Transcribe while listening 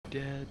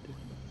dead.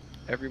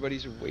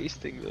 Everybody's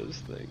wasting those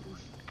things.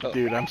 Oh.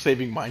 Dude, I'm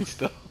saving mine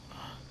still.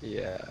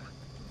 Yeah.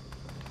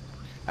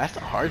 That's the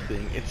hard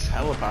thing. It's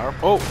hella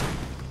powerful. Oh!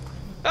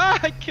 Ah,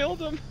 I killed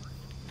him!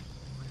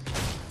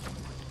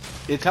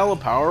 It's hella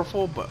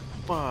powerful, but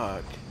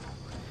fuck.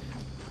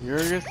 You're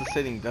just a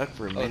sitting duck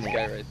for a Oh, minute. this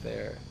guy right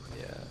there.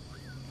 Yeah.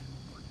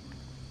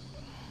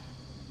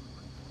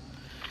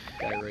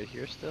 Guy right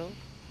here still?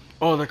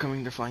 Oh, they're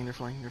coming. They're flying. They're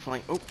flying. They're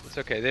flying. Oh! It's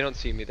okay. They don't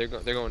see me. They're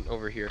going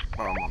over here.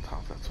 Oh, I'm on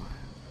top. That's why.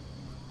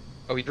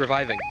 Oh, he's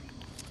reviving.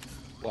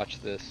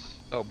 Watch this.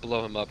 Oh,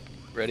 blow him up.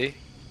 Ready?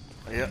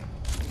 Yeah.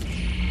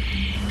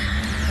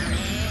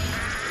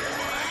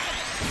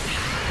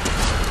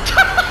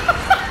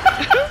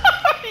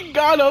 He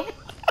got him.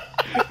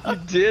 You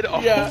did?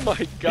 Oh Yeah. my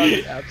god,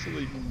 they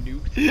absolutely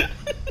nuked.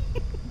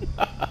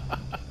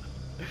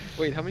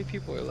 Wait, how many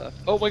people are left?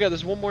 Oh my god,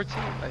 there's one more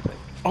team, I think.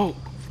 Oh,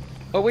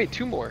 Oh wait,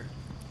 two more.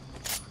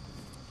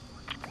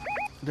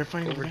 they're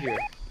fighting Over there. here.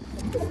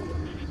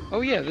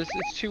 Oh yeah, it's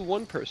two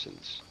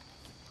one-persons.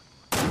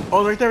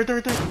 Oh, right there, right there,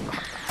 right there.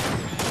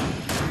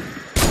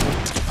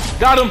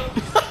 Got him.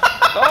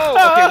 Oh,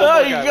 okay,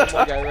 one You more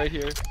got- guy right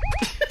here.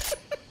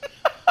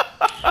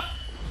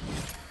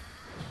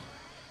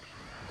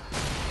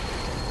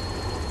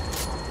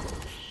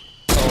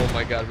 Oh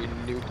my god, we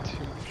nuked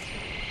him.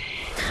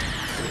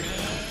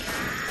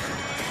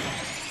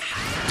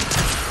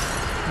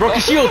 Broke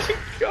his shield. Oh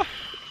my god.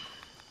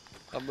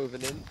 I'm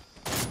moving in.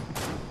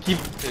 Keep.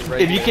 He's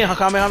right If you here. can't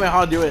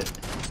Kamehameha, do it.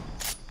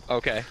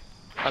 Okay,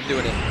 I'm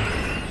doing it.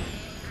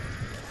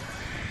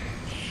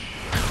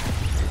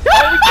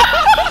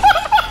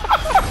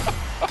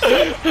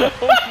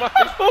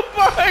 Oh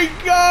my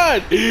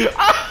god!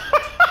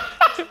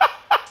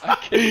 I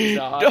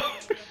cannot. Don't-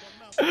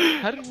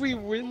 How did we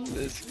win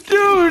this?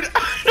 Dude,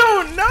 I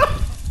don't know.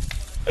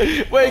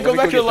 Wait, Oh, go let me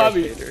back to the get Darth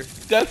lobby. Vader.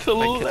 That's I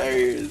can-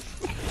 hilarious.